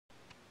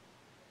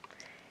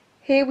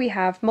Here we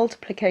have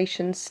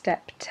multiplication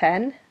step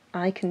 10.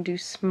 I can do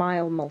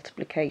smile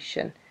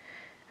multiplication,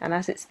 and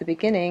as it's the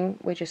beginning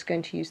we're just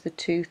going to use the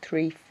 2,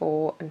 3,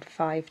 4 and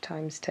 5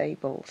 times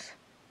tables.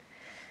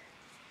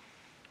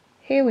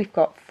 Here we've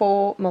got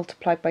 4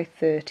 multiplied by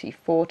 30,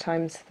 4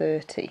 times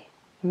 30.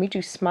 When we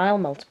do smile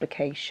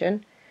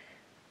multiplication,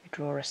 we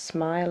draw a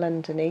smile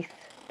underneath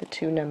the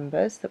two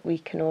numbers that we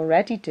can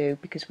already do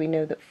because we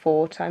know that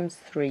 4 times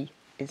 3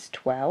 is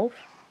 12.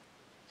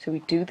 So we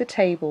do the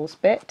tables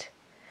bit.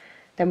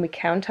 Then we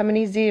count how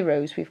many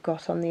zeros we've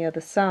got on the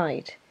other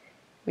side.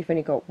 We've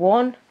only got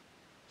 1,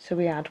 so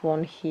we add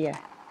 1 here.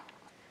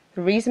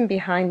 The reason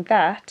behind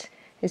that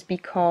is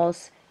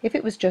because if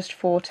it was just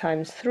 4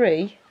 times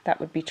 3, that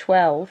would be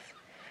 12,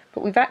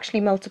 but we've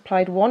actually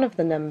multiplied one of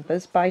the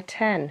numbers by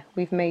 10.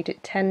 We've made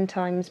it 10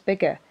 times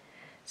bigger.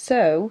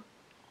 So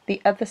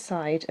the other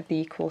side of the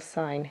equal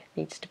sign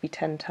needs to be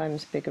 10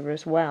 times bigger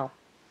as well.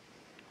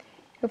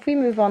 If we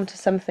move on to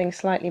something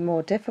slightly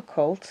more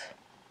difficult,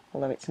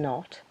 although it's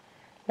not,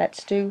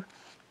 let's do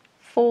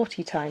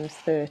 40 times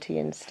 30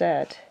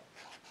 instead.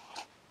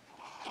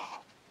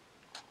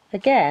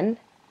 Again,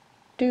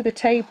 do the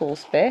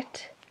tables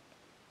bit.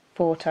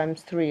 4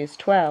 times 3 is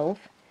 12.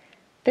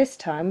 This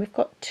time we've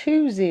got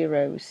 2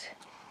 zeros,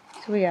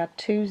 so we add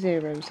 2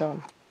 zeros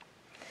on.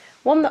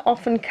 One that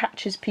often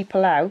catches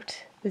people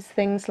out is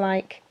things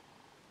like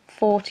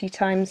 40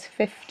 times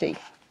 50,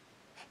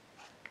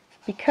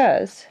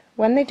 because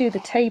when they do the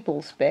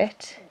tables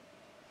bit,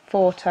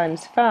 4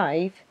 times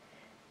 5,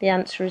 the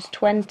answer is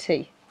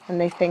 20, and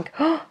they think,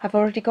 oh, I've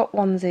already got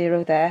 1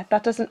 zero there.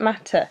 That doesn't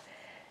matter.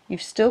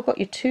 You've still got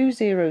your 2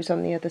 zeros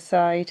on the other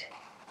side,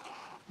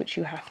 which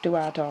you have to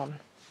add on.